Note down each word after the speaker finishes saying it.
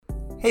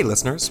Hey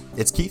listeners,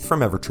 it's Keith from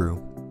Evertrue.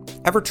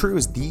 Evertrue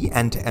is the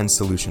end-to-end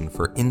solution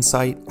for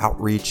insight,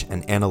 outreach,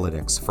 and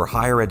analytics for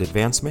higher ed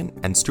advancement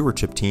and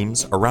stewardship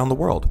teams around the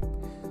world.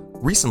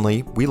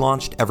 Recently, we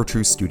launched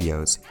Evertrue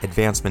Studios,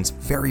 Advancement's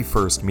very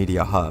first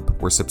media hub,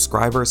 where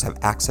subscribers have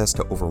access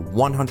to over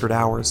 100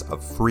 hours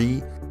of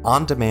free,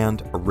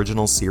 on-demand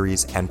original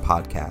series and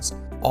podcasts,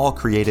 all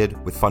created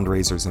with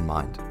fundraisers in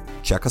mind.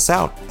 Check us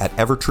out at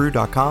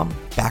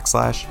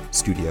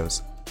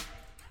evertrue.com/studios.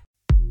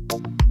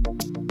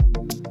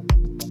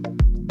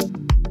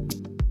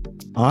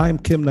 I'm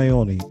Kim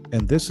Naoni,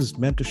 and this is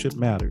Mentorship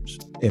Matters,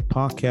 a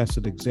podcast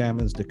that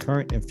examines the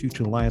current and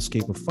future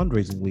landscape of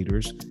fundraising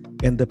leaders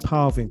and the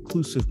power of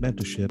inclusive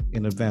mentorship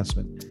in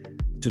advancement.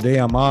 Today,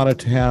 I'm honored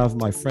to have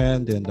my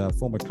friend and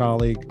former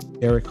colleague,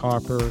 Erick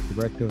Harper,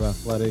 Director of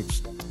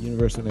Athletics,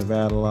 University of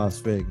Nevada, Las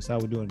Vegas. How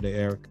are we doing today,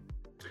 Erick?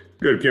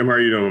 Good, Kim. How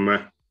are you doing,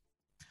 man?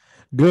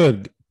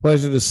 Good.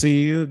 Pleasure to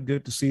see you.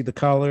 Good to see the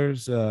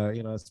colors.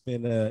 It's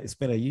been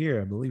a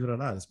year, believe it or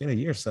not. It's been a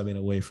year since I've been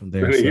away from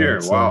there. It's been a year.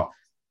 Wow.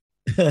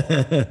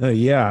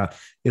 Yeah,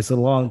 it's a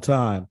long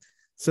time.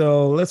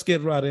 So let's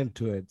get right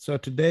into it. So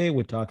today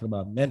we're talking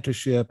about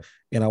mentorship,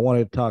 and I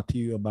wanted to talk to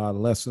you about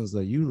lessons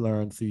that you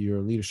learned through your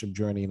leadership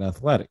journey in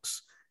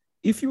athletics.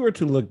 If you were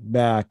to look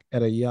back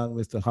at a young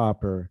Mr.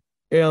 Harper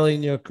early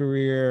in your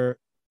career,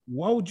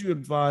 what would you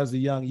advise the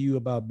young you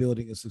about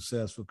building a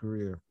successful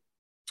career?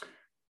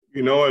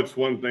 You know, it's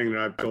one thing that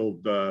I've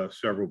told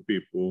several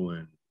people,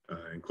 and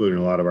including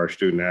a lot of our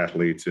student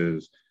athletes,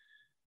 is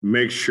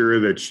make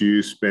sure that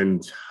you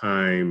spend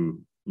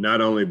time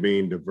not only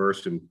being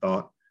diverse in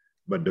thought,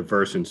 but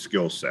diverse in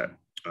skill set.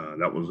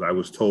 I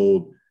was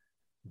told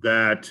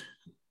that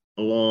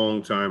a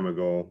long time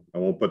ago. I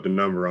won't put the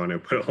number on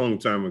it, but a long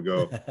time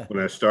ago when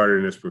I started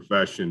in this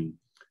profession,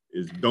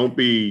 is don't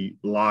be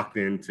locked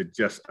into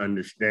just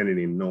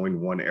understanding and knowing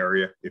one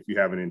area. If you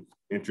have an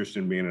interest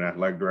in being an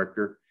athletic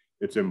director,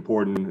 it's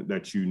important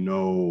that you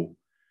know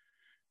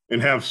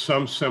and have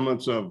some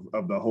semblance of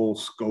the whole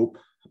scope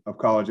of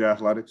college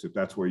athletics, if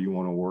that's where you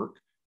want to work.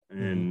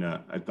 And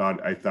I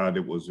thought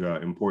it was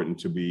important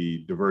to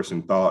be diverse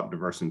in thought,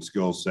 diverse in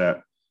skill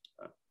set,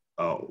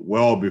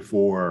 well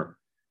before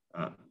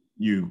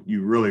you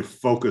really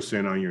focus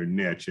in on your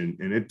niche. And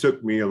it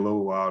took me a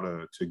little while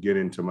to get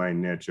into my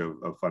niche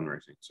of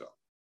fundraising. So,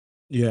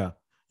 yeah.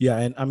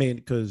 And I mean,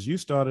 because you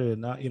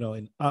started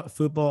in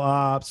football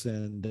ops,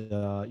 and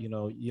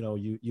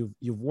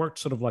you've worked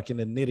sort of like in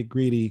the nitty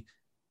gritty,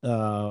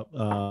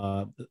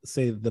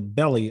 say the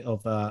belly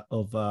of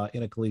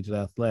intercollegiate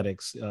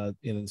athletics,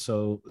 and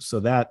so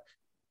that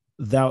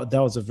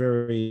was a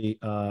very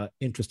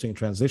interesting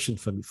transition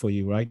for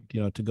you, right?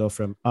 You know, to go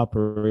from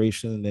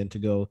operation and then to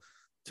go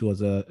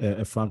towards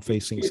a front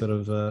facing sort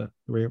of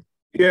career.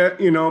 Yeah,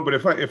 but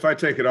if I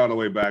take it all the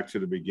way back to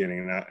the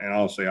beginning, and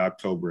I'll say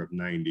October of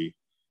 '90,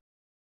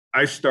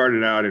 I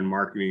started out in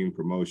marketing,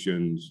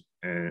 promotions,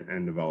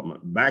 and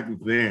development. Back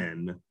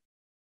then,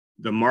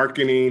 the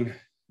marketing,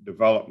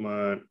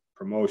 development,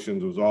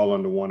 promotions was all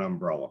under one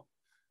umbrella.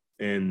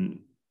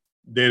 And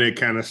then it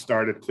kind of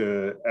started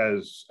to,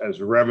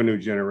 as revenue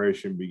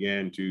generation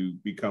began to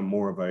become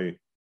more of a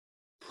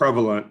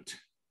prevalent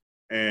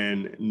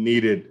and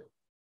needed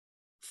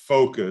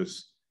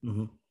focus,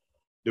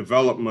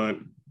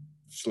 development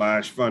 /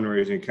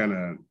 fundraising kind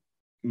of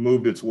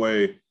moved its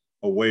way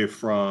away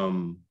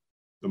from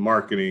the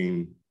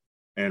marketing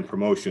and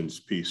promotions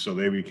piece. So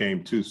they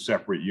became two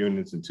separate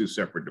units and two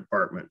separate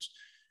departments.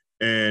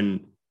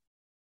 And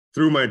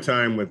through my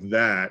time with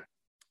that,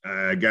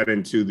 I got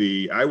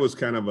into I was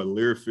kind of a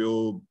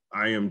Learfield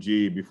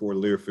IMG before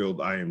Learfield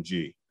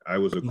IMG. I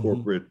was a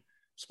corporate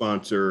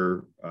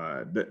sponsor,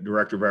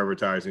 director of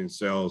advertising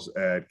sales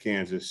at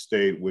Kansas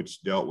State,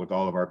 which dealt with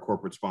all of our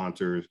corporate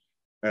sponsors,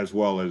 as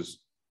well as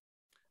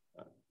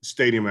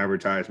stadium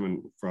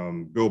advertisement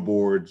from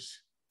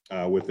billboards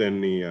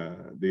within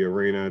the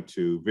arena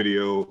to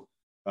video,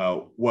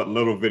 what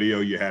little video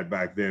you had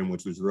back then,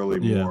 which was really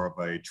more of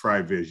a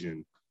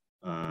tri-vision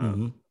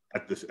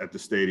at the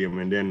stadium,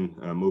 and then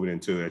moving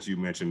into, as you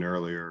mentioned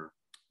earlier,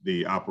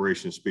 the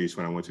operations piece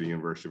when I went to the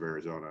University of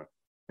Arizona,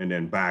 and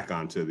then back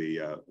onto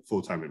the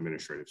full-time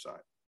administrative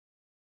side.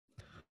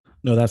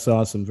 No, that's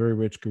awesome. Very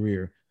rich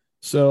career.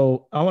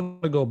 So I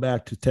want to go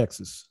back to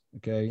Texas.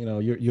 Okay,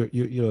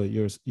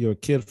 you're a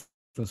kid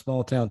from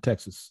small town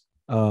Texas.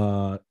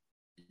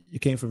 You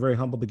came from very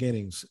humble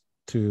beginnings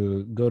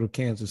to go to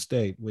Kansas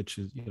State, which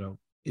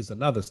is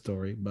another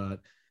story. But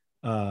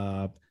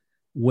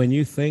when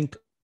you think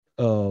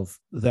of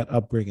that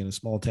upbringing in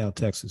small town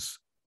Texas,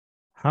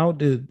 how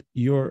did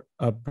your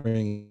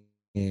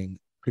upbringing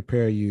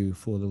prepare you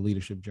for the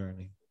leadership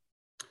journey?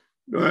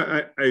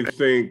 I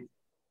think,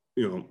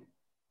 I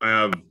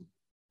have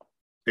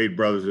 8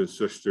 brothers and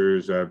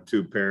sisters. I have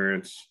 2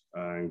 parents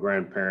and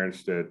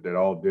grandparents that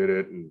all did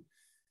it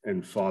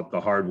and fought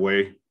the hard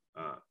way,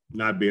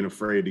 not being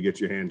afraid to get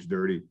your hands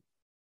dirty.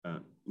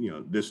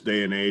 This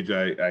day and age,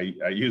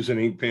 I use an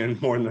ink pen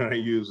more than I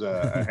use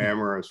a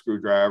hammer, or a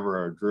screwdriver,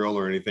 or a drill,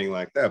 or anything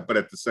like that. But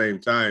at the same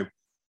time,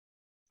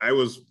 I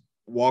was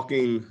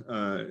walking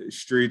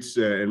streets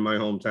in my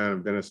hometown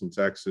of Denison,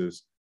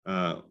 Texas,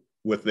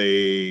 with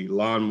a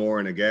lawnmower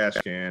and a gas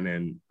can,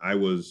 and I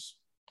was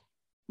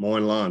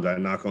mowing lawns. I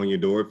knock on your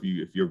door.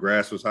 If your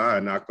grass was high, I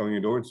knocked on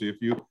your door and see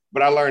if you.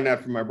 But I learned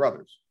that from my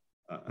brothers.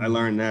 I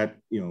learned that,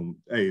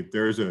 hey, if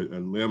there's a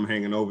limb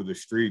hanging over the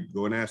street,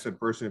 go and ask that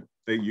person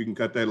if you can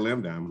cut that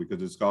limb down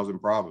because it's causing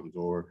problems.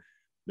 Or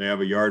they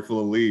have a yard full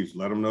of leaves.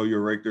 Let them know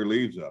you'll rake their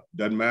leaves up.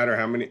 Doesn't matter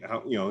how many,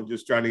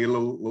 just trying to get a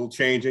little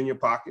change in your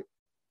pocket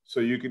so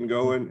you can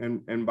go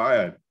and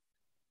buy it.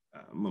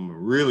 I'm gonna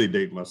really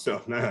date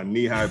myself now.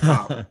 Knee-high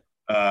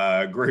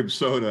pop, grape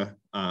soda,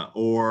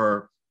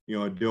 or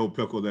a dill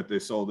pickle that they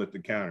sold at the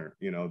counter.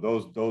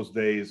 Those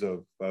days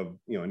of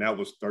and that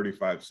was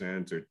 35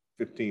 cents or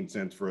 15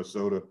 cents for a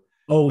soda.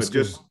 Old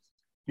school.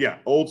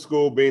 Old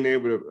school. Being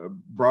able to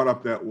brought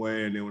up that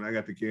way, and then when I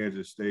got to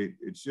Kansas State,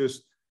 it's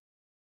just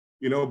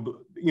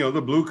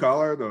the blue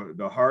collar,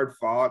 the hard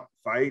fought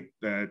fight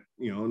that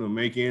to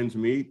make ends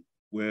meet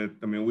with.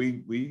 I mean,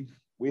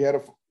 we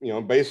had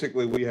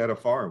basically we had a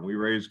farm. We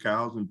raised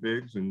cows and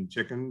pigs and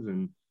chickens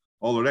and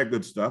all of that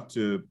good stuff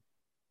to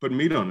put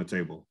meat on the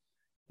table.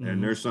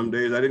 And there's some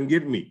days I didn't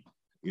get meat.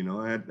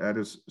 I had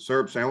a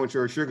syrup sandwich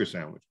or a sugar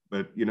sandwich.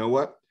 But you know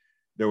what?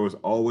 There was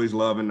always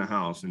love in the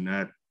house, and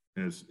that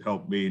has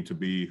helped me to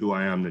be who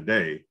I am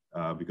today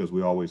because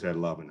we always had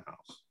love in the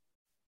house.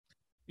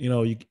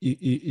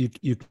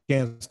 You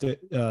can't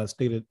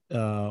state it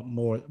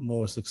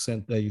more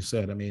succinct than you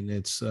said. I mean,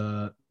 it's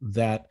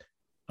that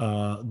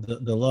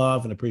the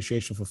love and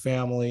appreciation for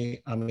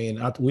family. I mean,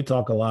 we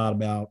talk a lot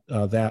about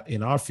that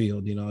in our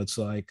field. It's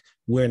like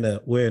we're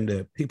in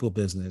the people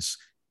business,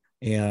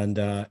 and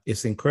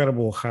it's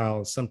incredible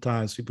how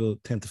sometimes people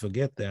tend to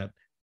forget that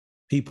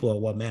people are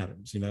what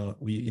matters.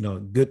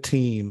 Good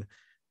team,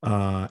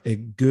 a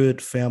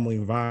good family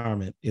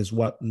environment is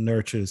what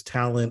nurtures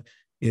talent,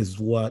 is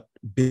what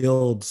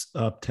builds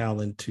up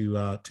talent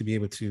to be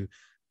able to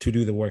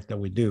do the work that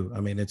we do. I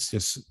mean, it's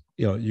just,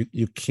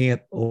 you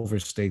can't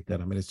overstate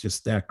that. I mean, it's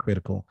just that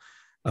critical.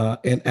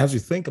 And as you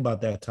think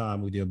about that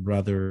time with your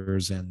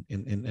brothers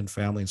and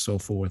family and so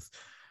forth,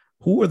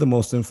 who were the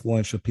most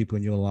influential people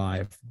in your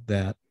life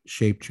that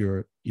shaped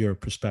your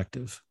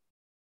perspective?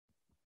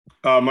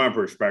 My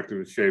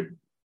perspective is shaped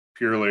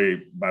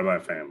purely by my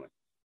family,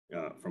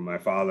 from my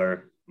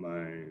father,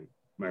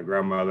 my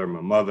grandmother,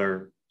 my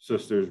mother,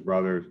 sisters,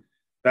 brothers.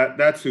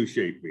 That's who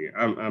shaped me.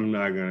 I'm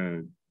not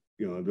gonna,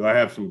 do I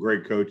have some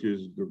great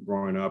coaches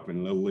growing up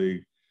in Little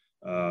League,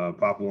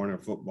 Pop Warner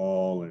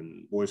football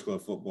and Boys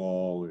Club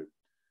football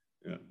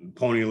and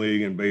Pony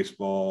League and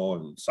baseball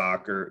and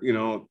soccer.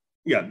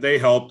 They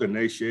helped and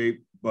they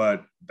shaped,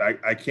 but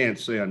I can't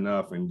say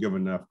enough and give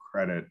enough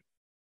credit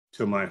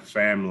to my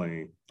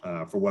family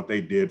for what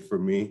they did for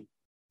me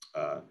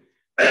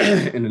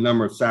and the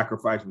number of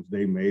sacrifices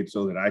they made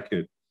so that I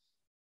could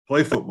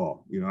play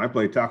football. I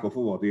played tackle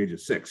football at the age of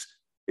 6.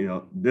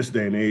 This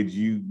day and age,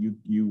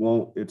 you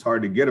won't. It's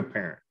hard to get a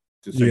parent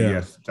to say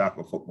yes to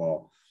tackle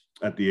football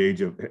at the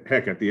age of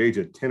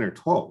 10 or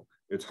 12.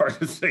 It's hard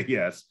to say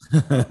yes.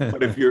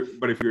 but if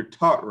you're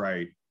taught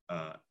right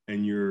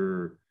and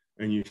you're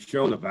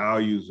shown the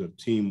values of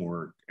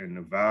teamwork and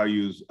the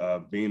values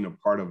of being a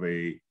part of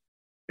a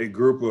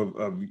group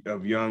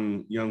of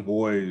young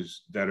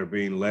boys that are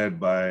being led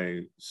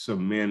by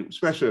some men,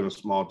 especially in a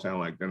small town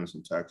like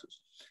Denison, Texas,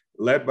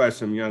 led by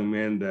some young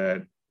men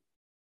that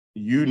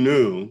you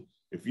knew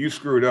if you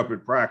screwed up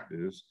at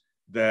practice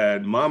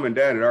that mom and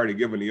dad had already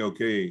given the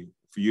okay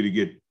for you to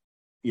get,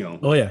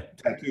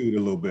 tattooed a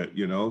little bit,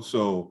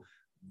 so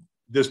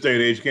this day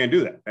and age you can't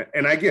do that.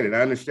 And I get it.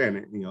 I understand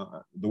it.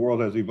 The world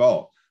has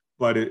evolved,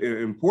 but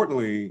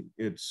importantly,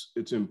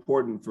 it's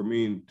important for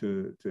me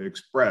to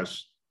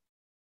express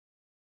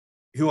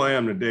who I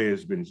am today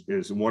is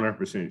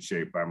 100%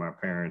 shaped by my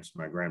parents,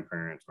 my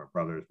grandparents, my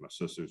brothers, my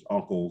sisters,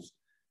 uncles,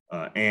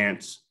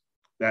 aunts.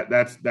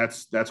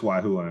 That's why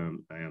who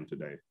I am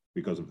today,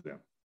 because of them.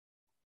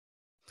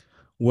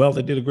 Well,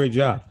 they did a great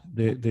job.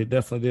 They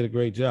definitely did a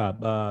great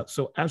job.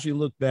 So as you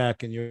look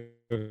back in your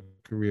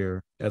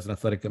career as an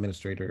athletic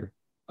administrator,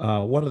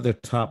 what are the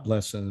top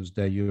lessons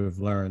that you have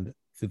learned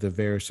through the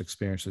various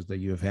experiences that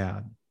you have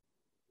had?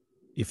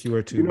 If you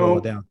were to boil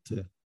it down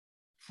to.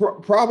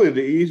 Probably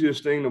the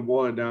easiest thing to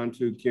boil it down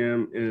to,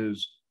 Kim,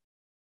 is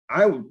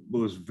I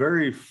was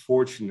very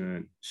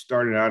fortunate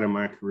starting out in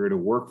my career to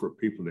work for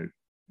people that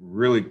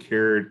really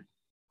cared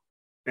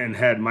and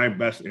had my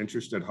best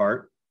interest at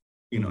heart.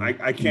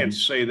 I can't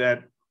say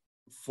that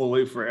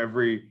fully for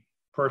every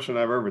person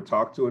I've ever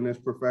talked to in this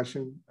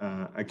profession.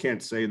 I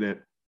can't say that,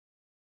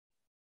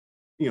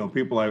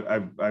 people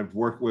I've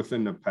worked with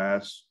in the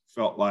past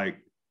felt like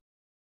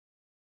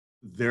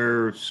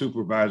their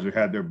supervisor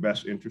had their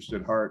best interest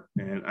at heart.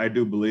 And I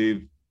do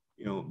believe,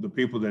 the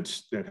people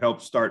that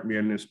helped start me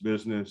in this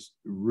business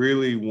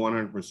really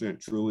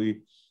 100%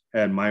 truly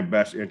had my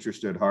best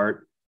interest at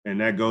heart. And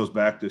that goes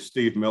back to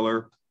Steve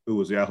Miller, who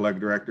was the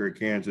athletic director at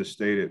Kansas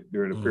State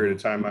during the period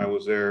of time I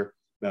was there.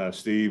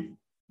 Steve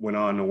went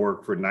on to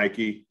work for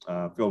Nike.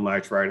 Phil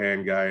Knight's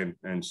right-hand guy,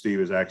 and Steve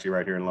is actually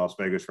right here in Las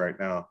Vegas right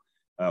now,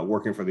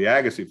 working for the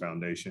Agassi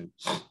Foundation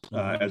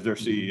as their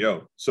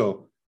CEO.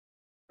 So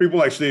people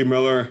like Steve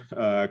Miller,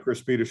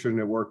 Chris Peterson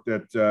that worked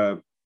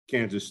at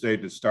Kansas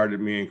State that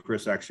started me, and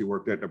Chris actually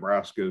worked at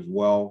Nebraska as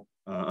well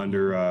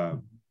under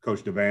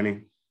Coach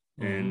Devaney.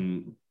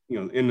 And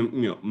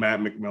Matt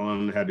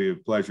McMillan had the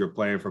pleasure of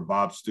playing for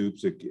Bob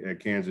Stoops at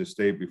Kansas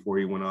State before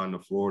he went on to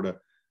Florida.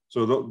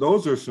 So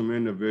those are some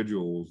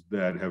individuals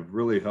that have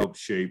really helped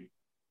shape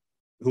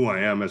who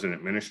I am as an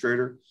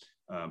administrator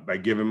by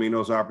giving me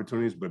those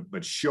opportunities,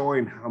 but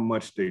showing how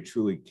much they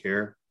truly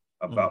care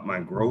about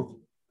my growth,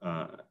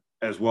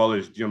 as well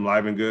as Jim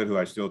Livengood, who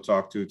I still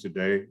talk to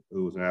today,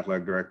 who was an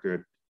athletic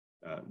director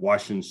at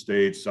Washington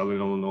State, Southern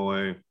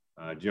Illinois.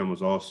 Jim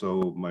was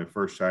also my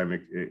first time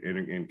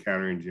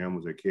encountering Jim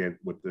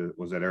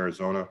was at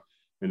Arizona,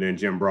 and then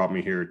Jim brought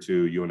me here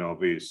to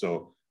UNLV.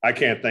 So I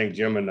can't thank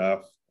Jim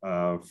enough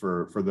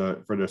for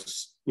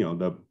this,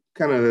 the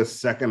kind of the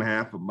second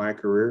half of my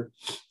career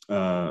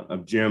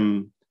of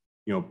Jim,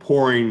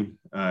 pouring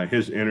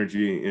his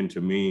energy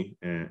into me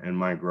and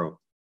my growth.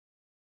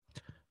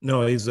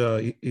 No, he's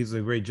a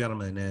great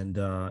gentleman, and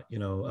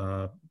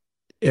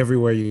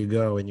everywhere you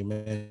go and you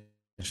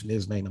mention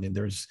his name, I mean,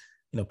 there's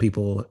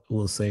people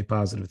will say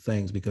positive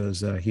things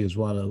because he was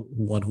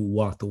one who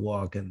walked the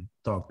walk and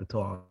talked the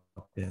talk.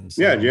 And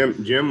so, yeah,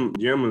 Jim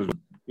was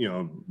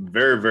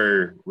very,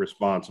 very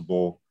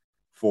responsible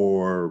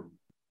for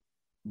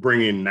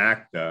bringing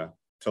NACDA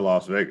to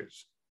Las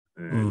Vegas,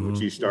 and which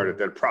he started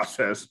that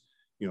process,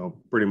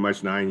 pretty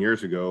much 9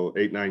 years ago,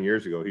 8-9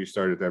 years ago, he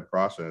started that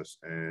process.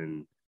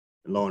 And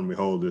lo and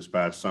behold, this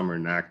past summer,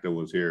 NACDA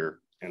was here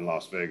in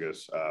Las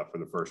Vegas for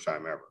the first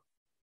time ever.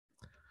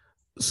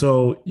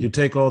 So you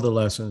take all the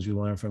lessons you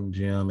learned from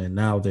Jim, and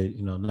now that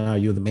now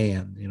you're the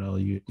man.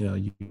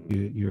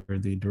 You're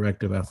the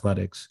director of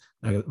athletics.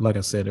 Like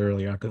I said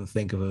earlier, I couldn't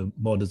think of a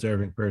more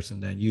deserving person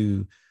than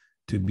you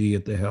to be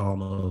at the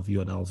helm of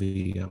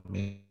UNLV. I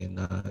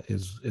mean,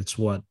 it's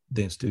what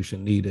the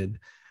institution needed.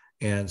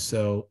 And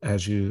so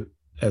as you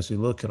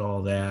look at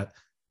all that,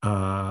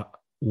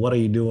 what are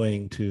you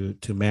doing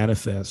to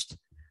manifest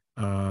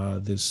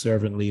this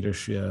servant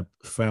leadership,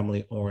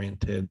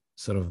 family-oriented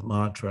sort of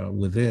mantra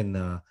within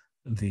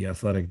the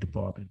athletic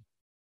department?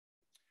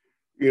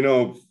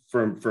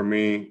 For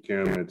me,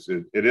 Kim,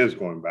 it is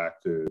going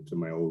back to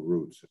my old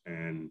roots.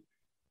 And,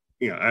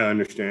 I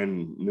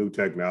understand new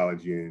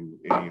technology and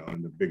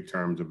in the big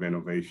terms of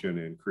innovation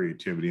and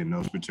creativity and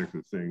those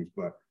particular things.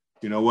 But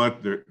you know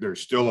what?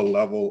 There's still a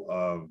level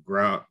of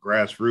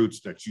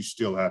grassroots that you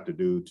still have to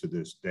do to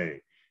this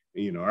day.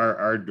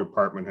 Our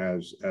department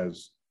has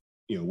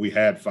we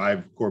had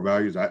 5 core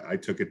values. I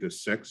took it to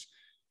 6,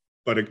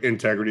 but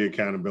integrity,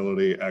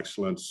 accountability,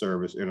 excellence,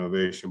 service,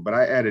 innovation. But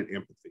I added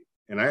empathy,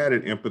 and I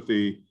added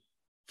empathy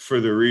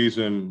for the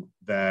reason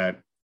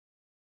that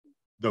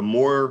the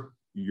more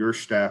your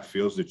staff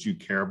feels that you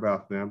care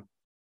about them,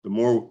 the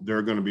more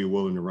they're going to be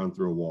willing to run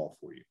through a wall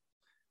for you.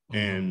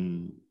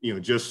 And,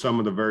 just some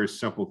of the very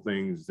simple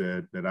things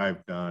that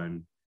I've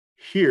done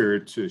here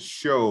to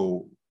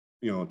show,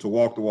 to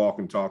walk the walk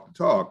and talk the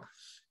talk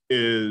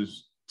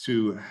is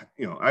to,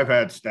 I've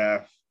had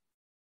staff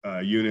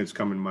units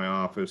come in my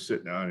office,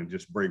 sit down and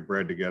just break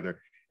bread together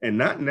and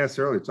not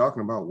necessarily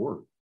talking about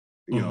work.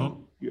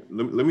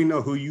 Let me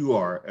know who you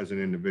are as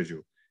an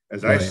individual.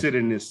 As I sit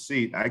in this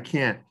seat, I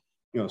can't,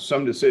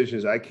 some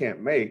decisions I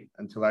can't make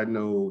until I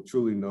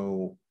truly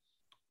know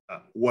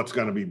what's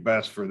going to be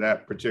best for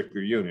that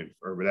particular unit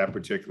or for that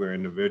particular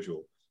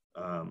individual.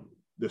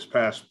 This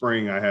past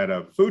spring, I had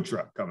a food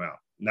truck come out,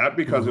 not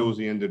because it was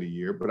the end of the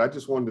year, but I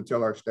just wanted to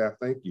tell our staff,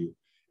 thank you.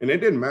 And it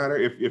didn't matter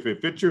if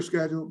it fit your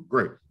schedule,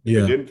 great.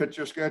 If it didn't fit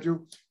your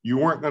schedule, you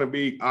weren't going to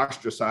be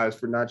ostracized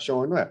for not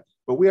showing up.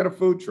 But we had a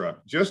food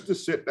truck just to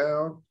sit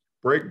down,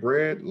 break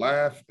bread,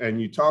 laugh,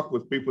 and you talk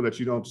with people that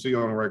you don't see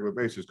on a regular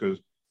basis. Because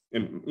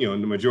in the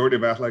majority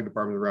of athletic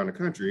departments around the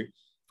country,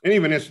 and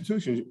even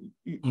institutions,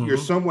 you're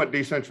somewhat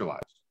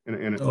decentralized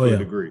to a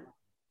degree.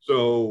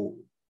 So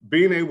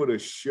being able to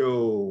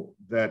show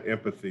that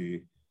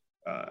empathy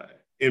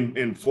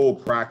in full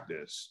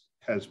practice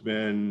has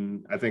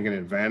been, I think, an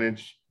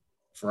advantage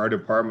for our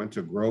department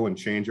to grow and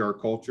change our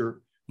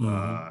culture.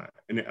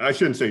 And I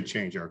shouldn't say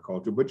change our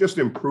culture, but just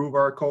improve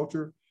our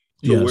culture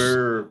to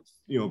where,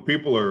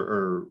 people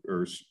are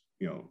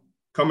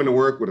coming to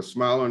work with a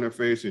smile on their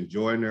face,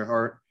 enjoying their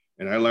heart.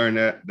 And I learned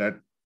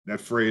that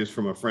phrase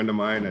from a friend of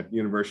mine at the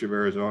University of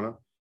Arizona.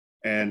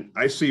 And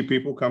I see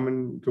people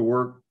coming to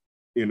work,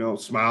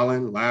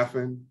 smiling,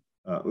 laughing.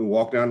 We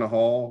walk down the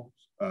hall,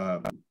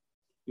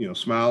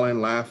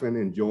 smiling, laughing,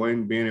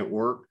 enjoying being at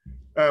work.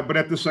 But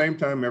at the same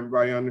time,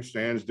 everybody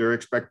understands their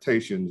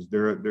expectations,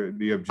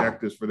 the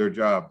objectives for their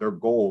job, their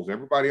goals.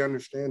 Everybody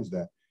understands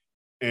that.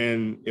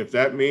 And if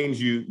that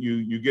means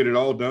you get it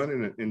all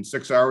done in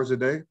 6 hours a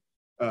day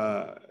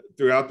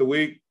throughout the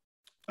week,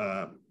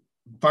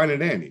 fine and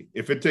dandy.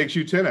 If it takes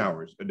you 10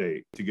 hours a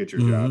day to get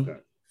your job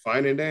done,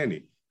 fine and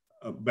dandy.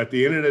 But at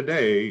the end of the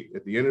day,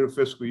 at the end of the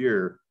fiscal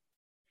year,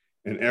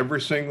 And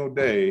every single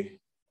day,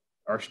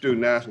 our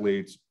student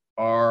athletes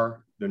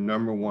are the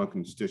number one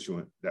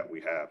constituent that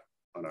we have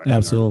on our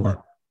Absolutely.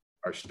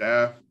 Our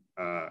staff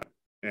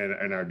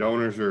and our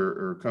donors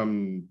are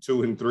come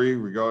 2 and 3,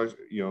 regardless.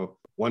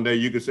 One day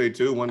you can say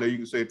 2, one day you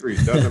can say 3.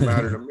 It doesn't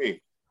matter to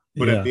me.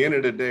 But at the end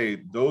of the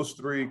day, those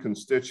 3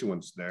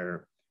 constituents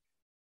there,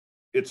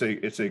 it's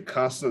a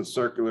constant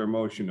circular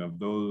motion of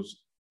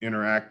those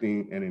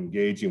interacting and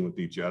engaging with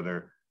each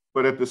other.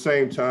 But at the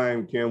same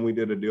time, Kim, we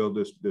did a deal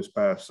this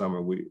past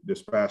summer.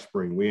 This past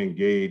spring, we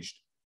engaged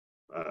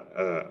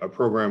a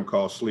program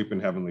called Sleep in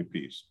Heavenly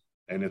Peace.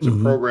 And it's a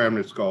program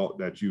that's called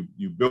that you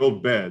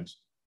build beds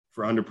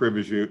for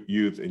underprivileged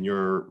youth in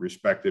your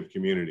respective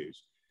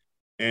communities.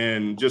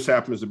 And just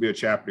happens to be a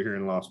chapter here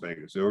in Las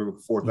Vegas. There were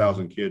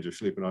 4,000 kids are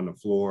sleeping on the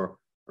floor,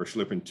 or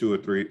sleeping two or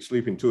three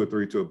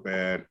to a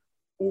bed,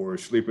 or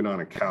sleeping on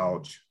a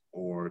couch,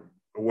 or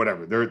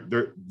whatever.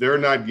 They're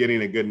not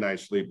getting a good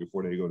night's sleep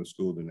before they go to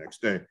school the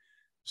next day.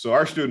 So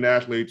our student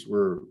athletes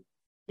were,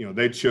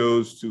 they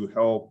chose to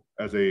help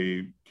as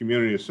a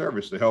community of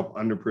service to help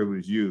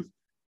underprivileged youth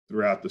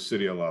throughout the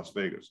city of Las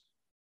Vegas.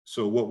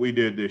 So what we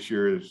did this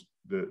year is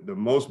the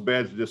most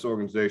beds this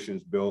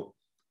organization's built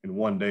in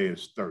one day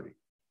is 30.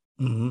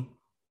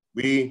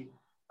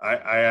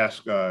 I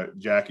asked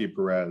Jackie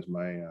Perez,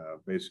 my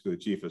basically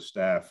chief of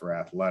staff for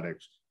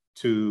athletics,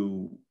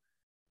 to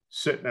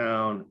sit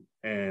down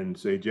and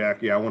say,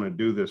 Jackie, I want to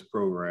do this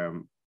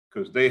program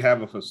because they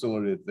have a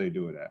facility that they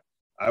do it at.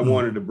 I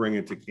wanted to bring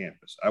it to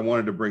campus. I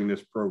wanted to bring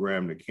this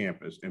program to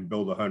campus and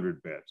build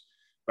 100 beds.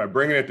 By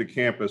bringing it to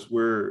campus,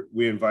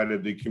 we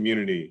invited the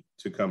community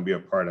to come be a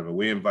part of it.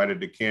 We invited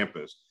the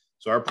campus.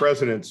 So our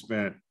president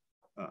spent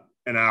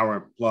an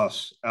hour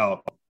plus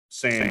out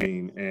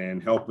sanding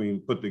and helping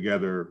put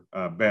together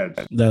beds.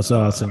 That's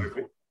awesome.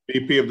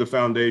 VP of the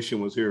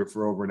foundation was here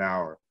for over an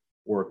hour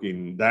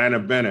working. Diana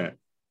Bennett,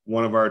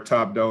 one of our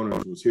top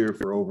donors, was here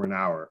for over an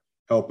hour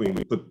helping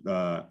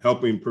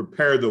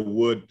prepare the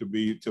wood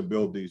to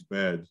build these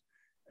beds.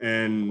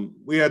 And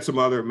we had some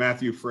other,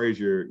 Matthew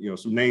Frazier,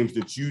 some names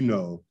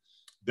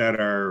that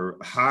are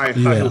high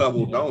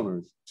level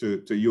donors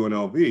to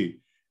UNLV.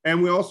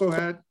 And we also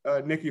had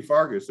Nikki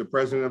Fargas, the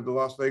president of the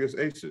Las Vegas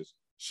Aces.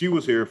 She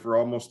was here for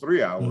almost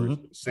 3 hours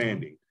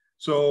sanding.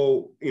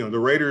 So, the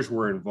Raiders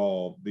were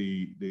involved.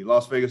 The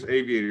Las Vegas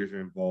Aviators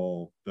are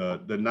involved.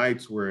 The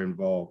Knights were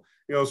involved.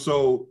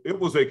 So it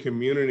was a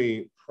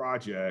community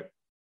project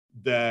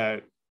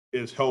that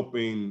is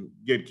helping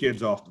get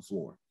kids off the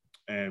floor.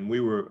 And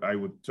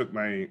took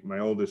my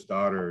oldest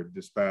daughter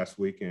this past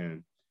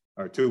weekend,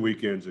 or 2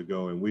 weekends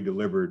ago, and we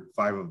delivered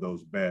 5 of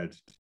those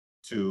beds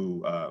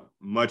to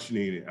much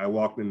needed. I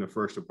walked in the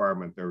first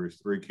apartment, there was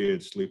 3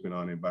 kids sleeping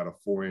on about a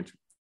 4-inch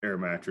air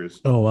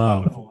mattress. Oh,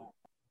 wow.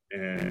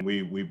 And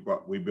we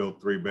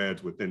built 3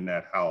 beds within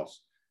that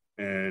house.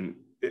 And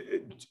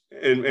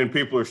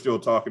people are still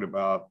talking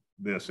about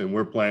this, and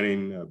we're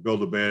planning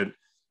build a bed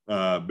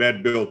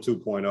build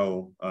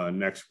 2.0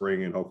 next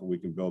spring, and hopefully we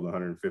can build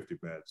 150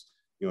 beds.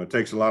 It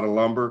takes a lot of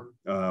lumber,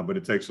 but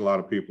it takes a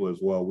lot of people as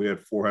well. We had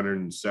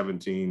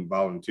 417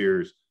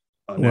 volunteers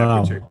on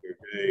that particular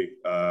day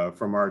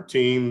from our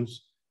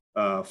teams,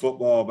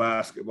 football,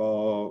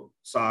 basketball,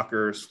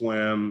 soccer,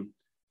 swim,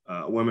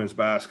 women's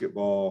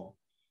basketball,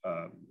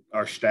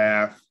 our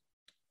staff.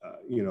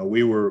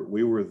 We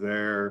were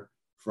there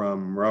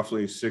from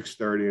roughly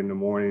 6:30 in the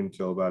morning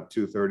till about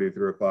 2:30,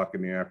 3 o'clock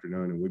in the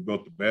afternoon, and we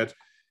built the beds.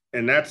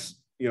 And that's,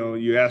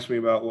 you asked me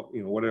about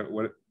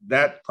what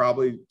that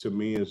probably to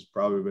me has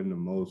probably been the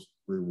most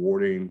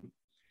rewarding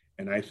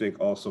and I think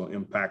also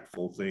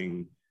impactful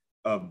thing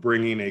of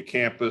bringing a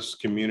campus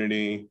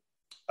community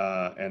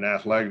and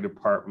athletic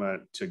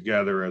department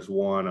together as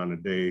one on a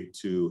day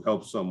to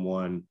help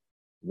someone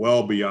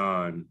well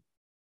beyond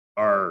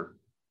our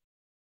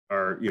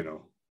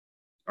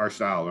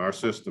style, our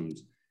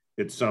systems.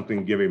 It's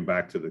something giving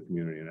back to the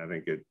community. And I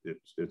think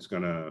it's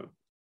going to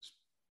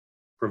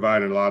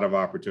provide a lot of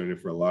opportunity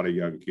for a lot of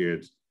young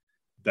kids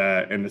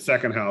that in the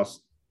second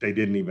house, they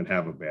didn't even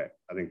have a bed.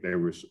 I think they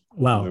were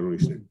literally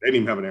sleeping. They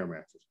didn't even have an air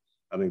mattress.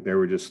 I think they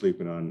were just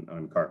sleeping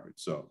on carpet.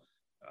 So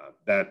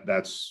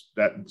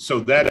So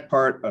that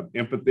part of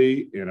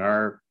empathy in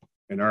our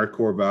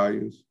core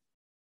values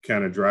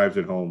kind of drives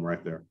it home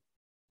right there.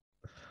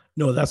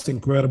 No, that's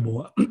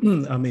incredible.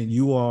 I mean,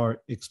 you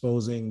are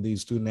exposing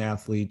these student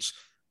athletes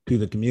to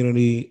the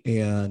community,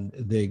 and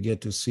they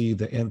get to see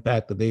the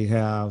impact that they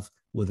have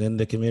within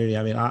the community.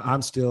 I mean,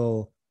 I'm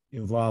still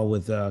involved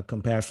with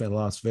Compassionate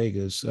Las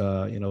Vegas,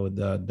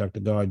 with Dr.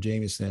 Dar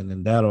Jamieson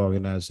and that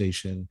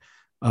organization.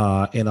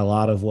 And a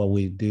lot of what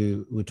we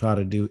try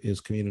to do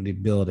is community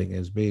building,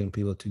 is bringing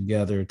people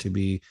together to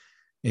be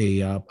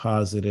a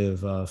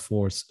positive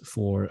force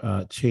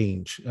for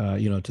change,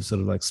 to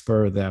sort of like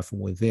spur that from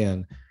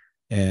within.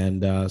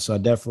 And so I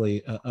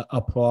definitely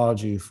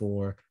applaud you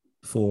for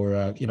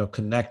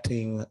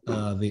connecting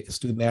the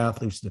student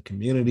athletes to the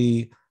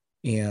community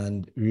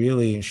and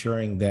really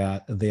ensuring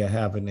that they are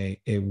having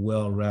a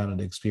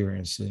well-rounded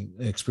experience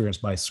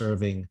by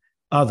serving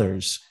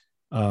others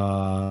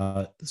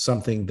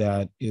something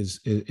that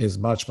is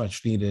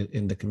much needed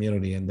in the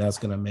community, and that's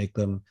going to make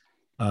them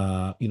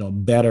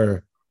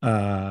better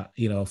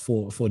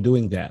for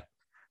doing that.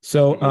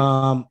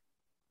 So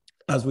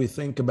as we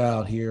think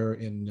about here,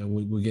 and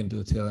we get into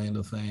the tail end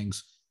of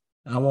things,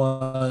 I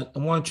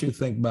want you to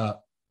think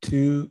about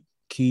 2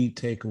 key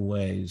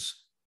takeaways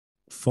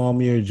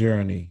from your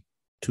journey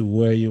to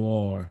where you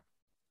are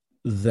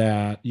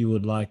that you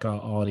would like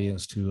our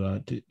audience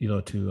to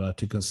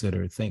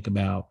consider, think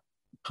about,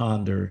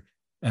 ponder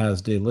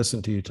as they listen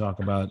to you talk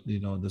about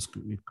this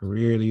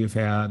career that you've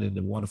had and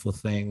the wonderful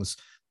things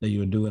that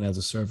you're doing as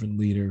a servant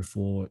leader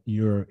for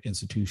your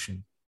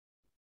institution.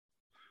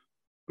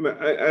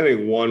 I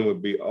think one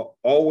would be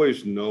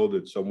always know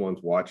that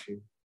someone's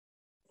watching,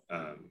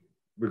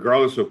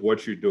 regardless of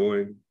what you're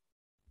doing.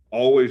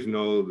 Always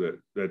know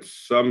that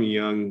some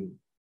young,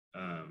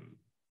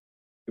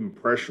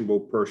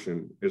 impressionable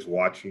person is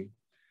watching.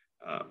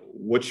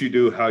 What you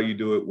do, how you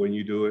do it, when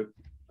you do it.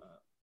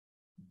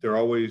 They're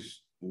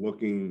always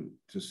looking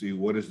to see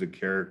what is the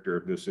character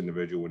of this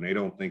individual when they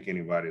don't think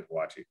anybody's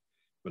watching.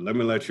 But let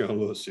me let you on a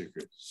little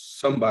secret.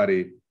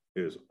 Somebody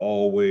is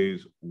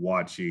always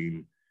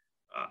watching.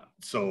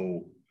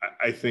 So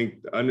I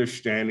think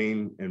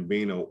understanding and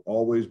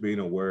always being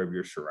aware of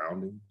your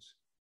surroundings,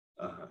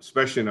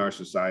 especially in our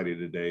society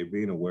today,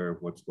 being aware of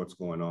what's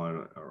going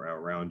on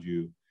around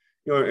you.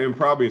 And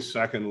probably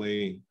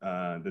secondly,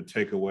 the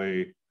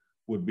takeaway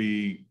would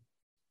be,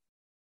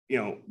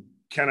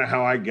 kind of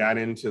how I got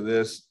into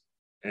this.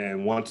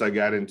 And once I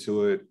got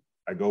into it,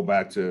 I go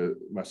back to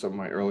some of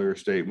my earlier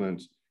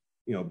statements,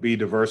 be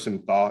diverse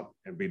in thought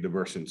and be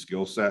diverse in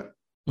skill set.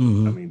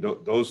 Mm-hmm. I mean,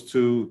 those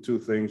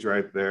two things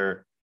right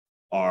there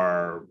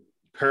are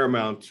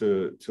paramount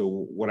to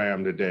what I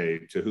am today,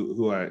 to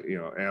who I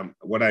am,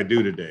 what I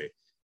do today.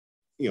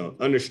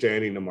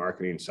 Understanding the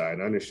marketing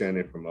side,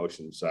 understanding the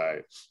promotion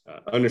side,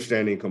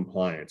 understanding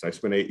compliance. I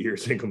spent 8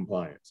 years in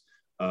compliance.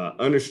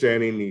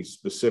 Understanding the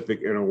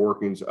specific inner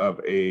workings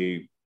of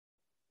a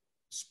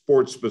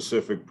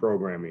sports-specific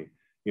programming,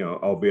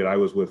 albeit I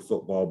was with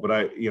football,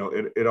 but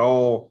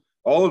all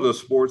of the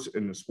sports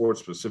and the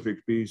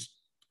sports-specific piece,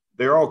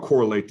 they all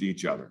correlate to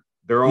each other.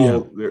 They're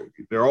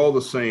all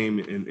the same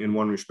in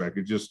one respect.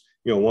 It's just,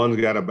 one's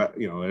got a bat,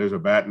 there's a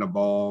bat and a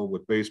ball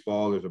with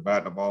baseball. There's a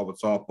bat and a ball with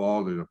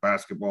softball. There's a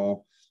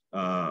basketball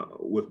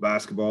with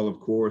basketball, of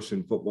course,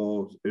 and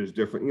football is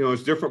different.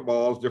 It's different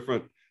balls,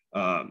 different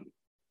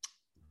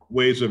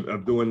ways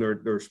of doing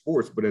their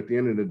sports. But at the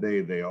end of the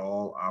day, they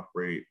all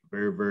operate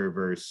very, very,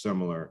 very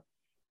similar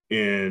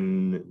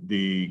in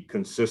the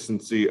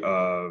consistency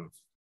of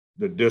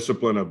the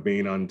discipline of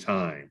being on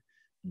time,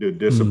 the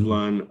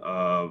discipline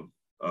of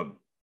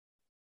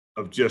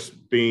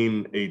just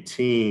being a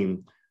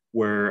team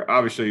where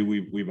obviously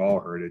we've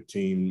all heard it,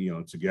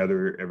 team,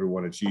 together,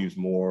 everyone achieves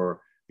more,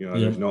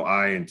 there's no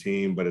I in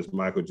team, but as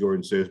Michael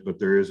Jordan says, but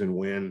there is in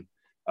win,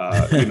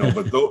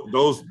 but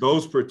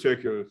those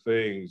particular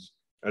things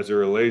as it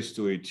relates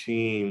to a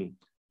team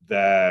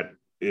that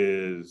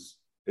is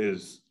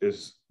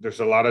there's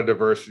a lot of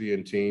diversity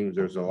in teams.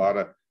 There's a lot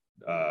of,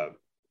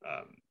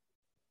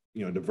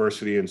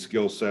 diversity and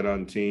skill set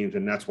on teams.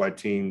 And that's why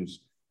teams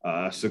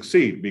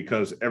succeed,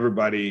 because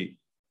everybody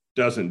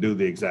doesn't do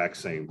the exact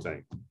same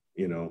thing.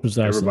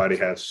 Precisely. Everybody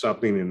has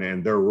something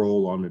and their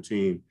role on the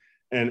team.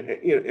 And,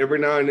 every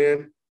now and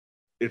then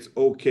it's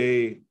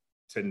okay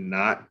to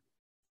not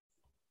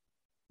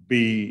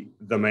be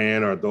the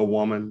man or the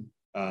woman,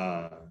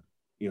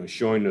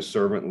 showing the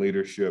servant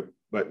leadership.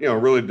 But,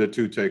 really the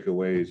 2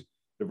 takeaways: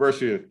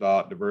 diversity of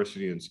thought,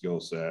 diversity in skill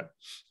set,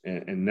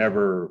 and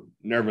never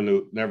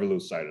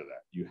lose sight of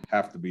that. You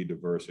have to be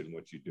diverse in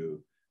what you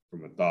do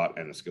from a thought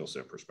and a skill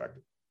set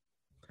perspective.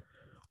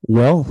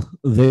 Well,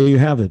 there you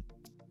have it.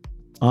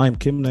 I'm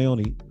Kim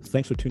Naoni.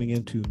 Thanks for tuning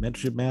in to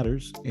Mentorship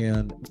Matters,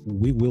 and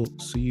we will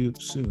see you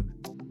soon.